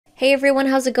Hey everyone,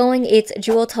 how's it going? It's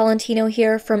Jewel Tolentino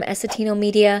here from Essetino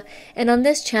Media, and on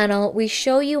this channel we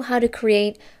show you how to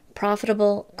create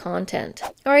profitable content.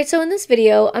 Alright, so in this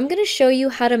video I'm going to show you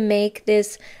how to make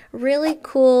this really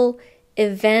cool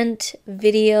event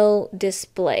video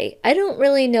display. I don't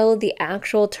really know the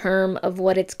actual term of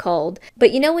what it's called,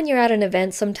 but you know when you're at an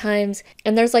event sometimes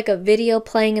and there's like a video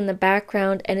playing in the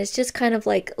background and it's just kind of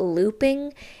like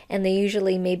looping, and they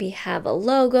usually maybe have a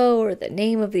logo or the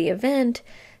name of the event,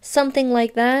 something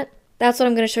like that. That's what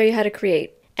I'm going to show you how to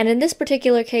create. And in this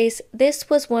particular case, this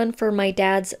was one for my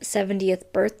dad's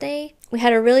 70th birthday. We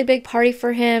had a really big party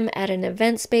for him at an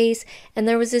event space, and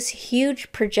there was this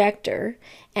huge projector,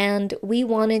 and we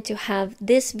wanted to have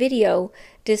this video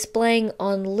displaying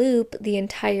on loop the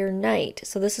entire night.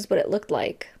 So this is what it looked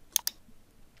like.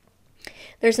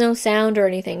 There's no sound or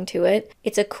anything to it.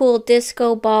 It's a cool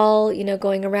disco ball, you know,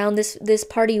 going around. This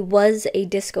party was a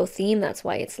disco theme, that's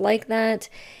why it's like that.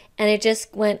 And it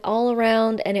just went all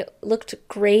around and it looked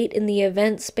great in the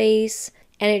event space,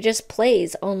 and it just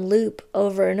plays on loop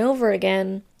over and over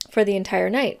again for the entire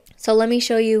night. So let me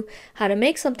show you how to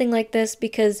make something like this,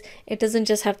 because it doesn't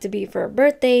just have to be for a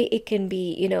birthday. It can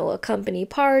be, you know, a company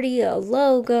party, a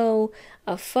logo,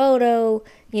 a photo.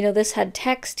 You know, this had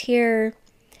text here.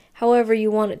 However you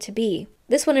want it to be.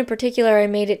 This one in particular, I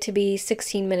made it to be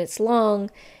 16 minutes long,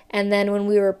 and then when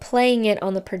we were playing it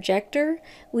on the projector,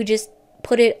 we just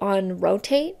put it on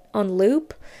rotate, on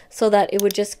loop, so that it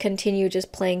would just continue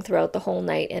just playing throughout the whole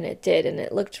night, and it did, and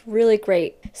it looked really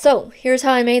great. So here's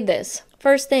how I made this.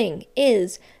 First thing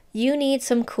is you need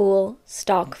some cool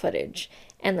stock footage,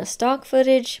 and the stock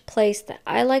footage place that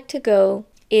I like to go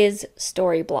is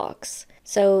Storyblocks.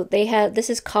 So they have,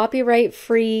 this is copyright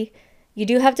free. You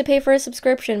do have to pay for a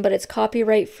subscription, but it's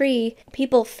copyright free.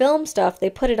 People film stuff, they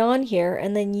put it on here,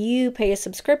 and then you pay a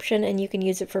subscription and you can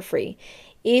use it for free.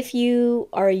 If you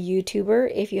are a YouTuber,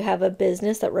 if you have a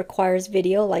business that requires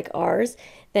video like ours,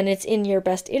 then it's in your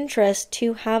best interest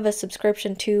to have a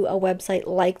subscription to a website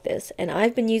like this. And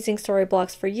I've been using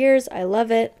Storyblocks for years. I love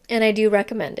it, and I do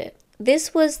recommend it.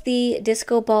 This was the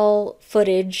disco ball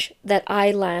footage that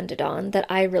I landed on that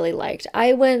I really liked.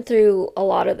 I went through a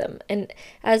lot of them, and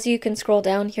as you can scroll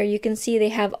down here, you can see they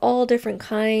have all different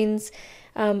kinds.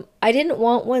 I didn't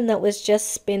want one that was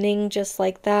just spinning just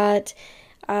like that.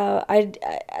 I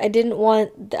didn't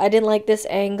like this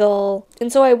angle,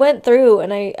 and so I went through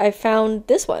and I found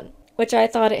this one, which I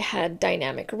thought it had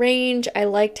dynamic range. I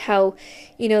liked how,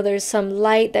 you know, there's some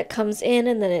light that comes in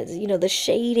and then it's, you know, the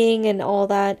shading and all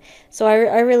that. So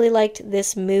I really liked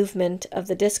this movement of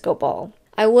the disco ball.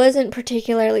 I wasn't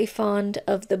particularly fond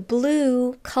of the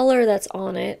blue color that's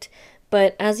on it,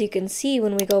 but as you can see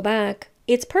when we go back,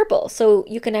 it's purple. So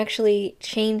you can actually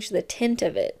change the tint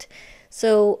of it.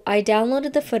 So I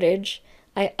downloaded the footage,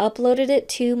 I uploaded it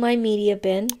to my media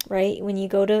bin, right? When you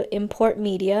go to import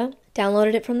media,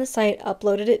 downloaded it from the site,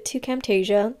 uploaded it to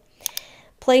Camtasia,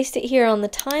 placed it here on the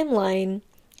timeline,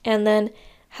 and then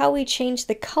how we changed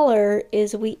the color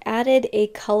is we added a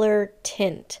color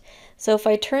tint. So if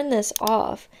I turn this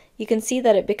off, you can see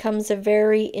that it becomes a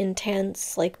very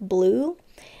intense like blue,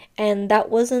 and that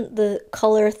wasn't the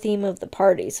color theme of the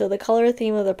party. So the color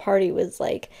theme of the party was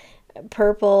like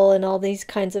purple and all these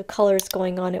kinds of colors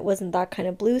going on. It wasn't that kind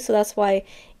of blue, so that's why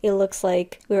it looks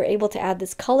like we were able to add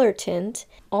this color tint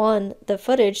on the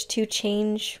footage to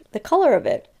change the color of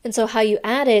it. And so how you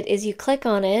add it is you click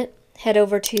on it, head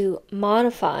over to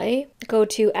modify, go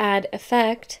to add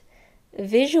effect,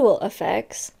 visual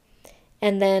effects,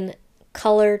 and then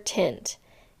color tint.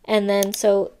 And then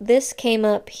so this came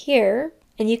up here,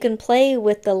 and you can play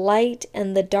with the light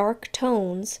and the dark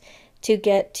tones to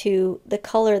get to the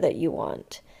color that you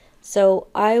want. So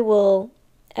I will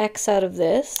X out of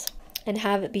this and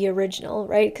have it be original,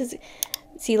 right? Because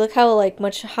see, look how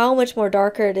much more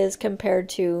darker it is compared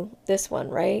to this one,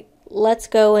 right? Let's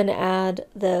go and add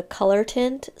the color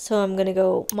tint. So I'm gonna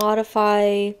go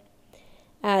modify,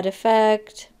 add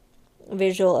effect,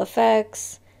 visual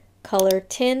effects, color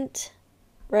tint,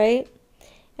 right?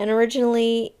 And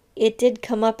originally it did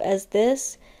come up as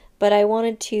this, but I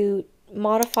wanted to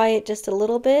modify it just a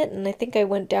little bit, and I think I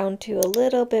went down to a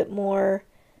little bit more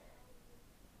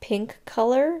pink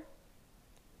color.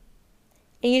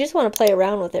 And you just want to play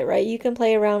around with it, right? You can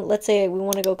play around. Let's say we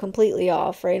want to go completely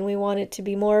off, right? And we want it to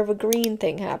be more of a green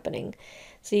thing happening.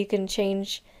 So you can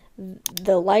change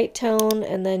the light tone,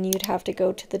 and then you'd have to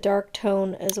go to the dark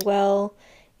tone as well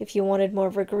if you wanted more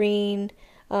of a green.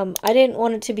 I didn't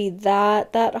want it to be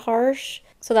that harsh,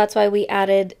 so that's why we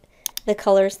added the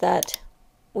colors that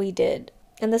we did.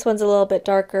 And this one's a little bit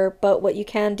darker, but what you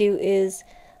can do is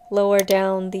lower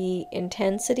down the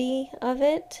intensity of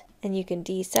it and you can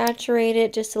desaturate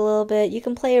it just a little bit. You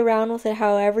can play around with it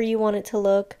however you want it to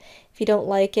look. If you don't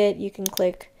like it, you can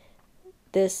click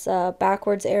this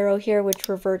backwards arrow here, which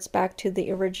reverts back to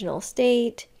the original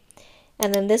state.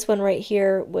 And then this one right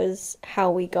here was how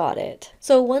we got it.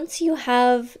 So once you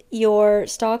have your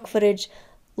stock footage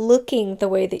looking the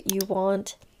way that you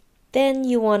want, then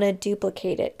you want to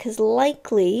duplicate it, because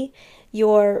likely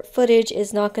your footage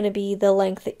is not going to be the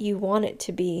length that you want it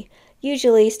to be.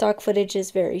 Usually stock footage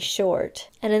is very short.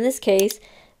 And in this case,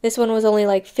 this one was only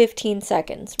like 15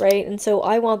 seconds, right? And so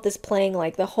I want this playing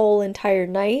like the whole entire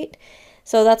night.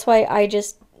 So that's why I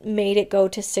just made it go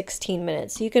to 16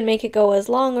 minutes. You can make it go as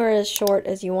long or as short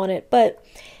as you want it, but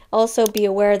also be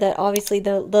aware that obviously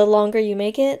the longer you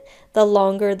make it, the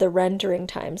longer the rendering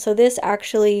time. So this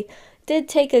actually did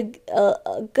take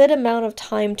a good amount of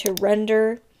time to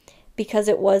render, because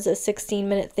it was a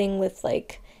 16-minute thing with,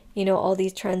 like, you know, all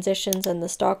these transitions and the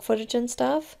stock footage and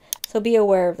stuff. So be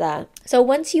aware of that. So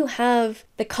once you have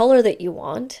the color that you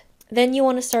want, then you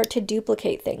want to start to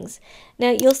duplicate things.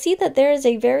 Now you'll see that there is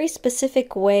a very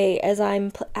specific way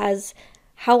as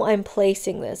how I'm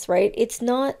placing this, right? It's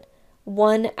not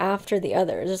one after the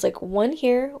other. There's like one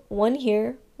here, one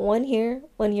here, one here,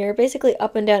 one here, basically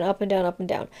up and down, up and down, up and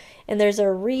down. And there's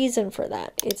a reason for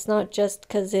that. It's not just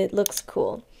because it looks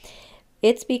cool.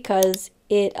 It's because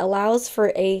it allows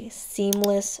for a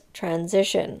seamless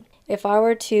transition. If I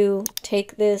were to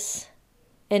take this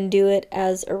and do it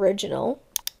as original,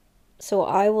 so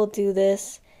I will do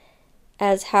this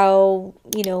as how,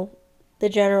 you know, the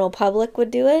general public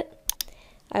would do it.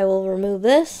 I will remove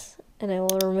this, and I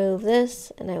will remove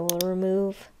this, and I will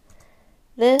remove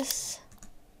this,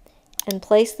 and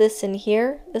place this in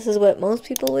here. This is what most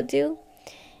people would do.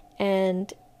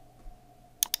 And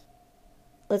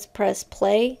let's press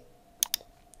play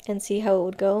and see how it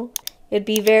would go. It'd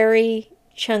be very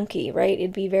chunky, right?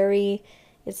 It'd be very,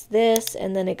 it's this,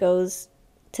 and then it goes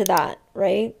to that,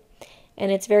 right?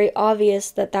 And it's very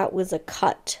obvious that that was a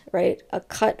cut, right? A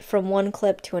cut from one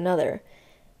clip to another.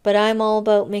 But I'm all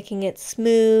about making it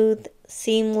smooth,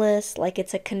 seamless, like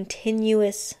it's a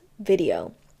continuous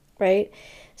video, right?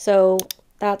 So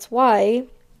that's why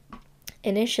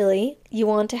initially you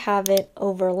want to have it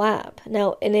overlap.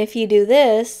 Now, and if you do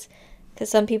this, because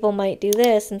some people might do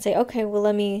this and say, okay, well,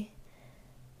 let me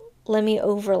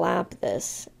overlap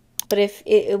this. But if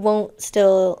it won't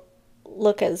still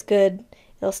look as good,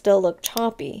 it'll still look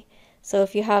choppy. So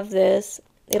if you have this,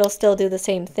 it'll still do the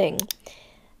same thing.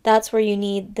 That's where you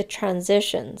need the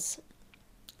transitions.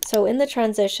 So in the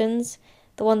transitions,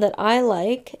 the one that I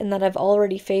like and that I've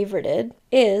already favorited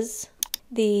is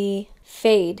the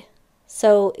fade.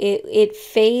 So it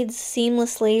fades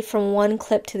seamlessly from one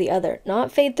clip to the other.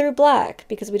 Not fade through black,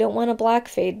 because we don't want a black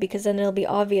fade, because then it'll be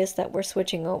obvious that we're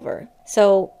switching over.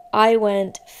 So I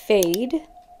went fade,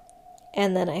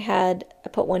 and then I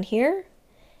put one here,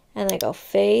 and I go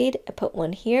fade, I put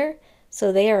one here.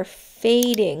 So they are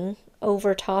fading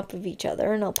over top of each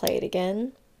other, and I'll play it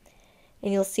again.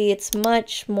 And you'll see it's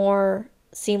much more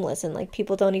seamless, and like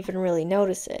people don't even really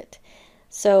notice it.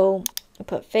 So I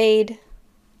put fade,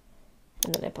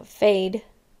 and then I put fade,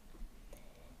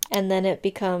 and then it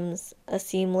becomes a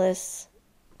seamless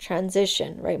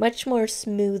transition, right? Much more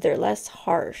smoother, less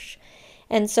harsh.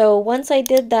 And so once I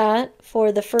did that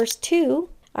for the first two,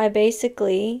 I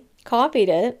basically copied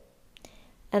it,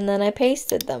 and then I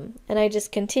pasted them. And I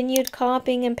just continued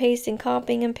copying and pasting,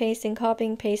 copying and pasting,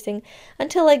 copying, pasting,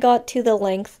 until I got to the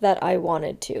length that I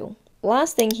wanted to.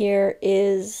 Last thing here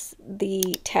is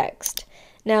the text.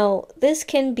 Now, this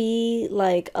can be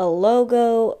like a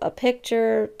logo, a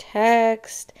picture,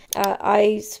 text.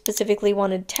 I specifically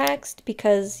wanted text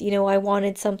because, you know, I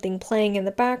wanted something playing in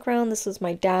the background. This was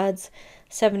my dad's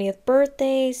 70th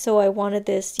birthday, so I wanted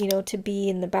this, you know, to be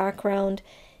in the background.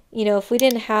 You know, if we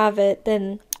didn't have it,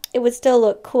 then it would still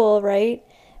look cool, right?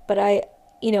 But I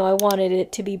wanted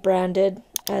it to be branded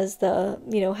as the,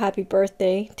 you know, happy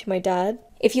birthday to my dad.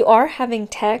 If you are having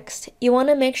text, you want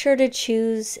to make sure to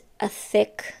choose a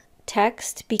thick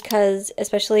text, because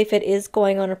especially if it is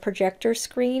going on a projector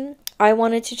screen, I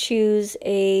wanted to choose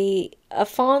a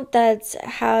font that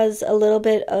has a little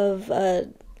bit of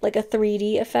like a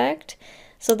 3D effect.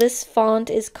 So this font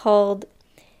is called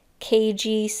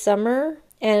KG Summer,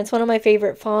 and it's one of my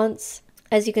favorite fonts.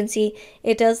 As you can see,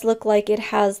 it does look like it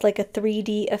has like a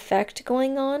 3D effect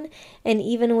going on. And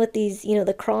even with these, you know,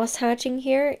 the cross hatching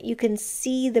here, you can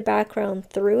see the background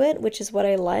through it, which is what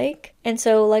I like. And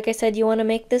so, like I said, you want to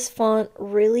make this font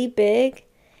really big.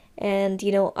 And,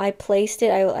 you know, I placed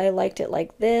it, I liked it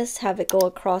like this, have it go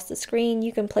across the screen.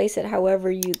 You can place it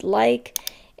however you'd like.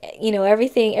 you know,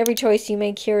 every choice you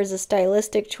make here is a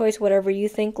stylistic choice, whatever you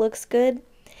think looks good.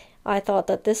 I thought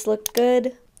that this looked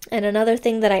good. And another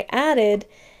thing that I added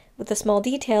with the small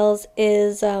details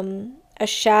is a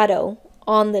shadow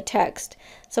on the text.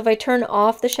 So if I turn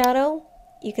off the shadow,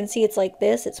 you can see it's like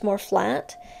this, it's more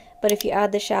flat. But if you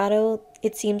add the shadow,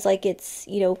 it seems like it's,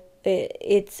 you know,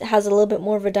 it has a little bit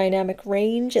more of a dynamic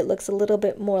range. It looks a little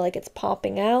bit more like it's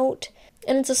popping out.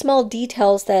 And it's the small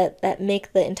details that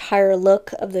make the entire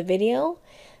look of the video.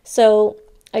 So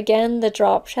again, the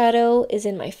drop shadow is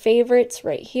in my favorites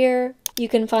right here. You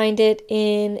can find it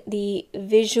in the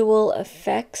visual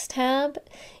effects tab.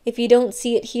 If you don't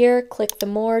see it here, click the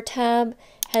more tab,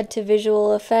 head to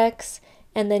visual effects,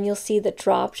 and then you'll see the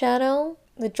drop shadow.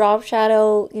 The drop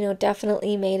shadow, you know,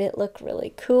 definitely made it look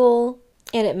really cool,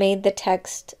 and it made the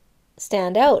text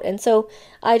stand out. And so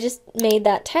I just made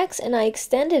that text and I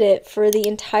extended it for the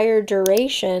entire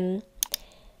duration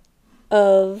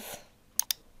of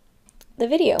the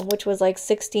video, which was like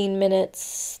 16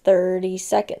 minutes 30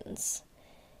 seconds.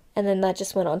 And then that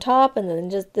just went on top, and then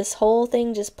just this whole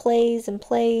thing just plays and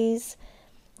plays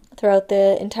throughout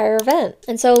the entire event.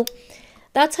 And so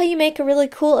that's how you make a really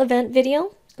cool event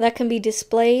video that can be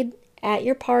displayed at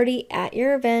your party, at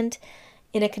your event,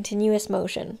 in a continuous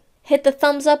motion. Hit the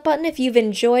thumbs up button if you've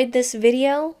enjoyed this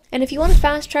video. And if you want to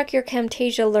fast track your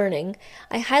Camtasia learning,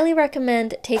 I highly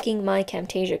recommend taking my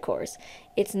Camtasia course.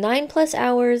 It's 9+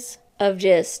 hours of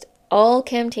just all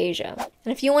Camtasia.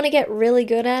 And if you want to get really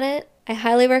good at it, I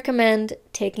highly recommend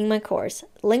taking my course.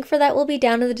 Link for that will be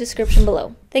down in the description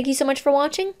below. Thank you so much for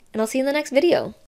watching, and I'll see you in the next video.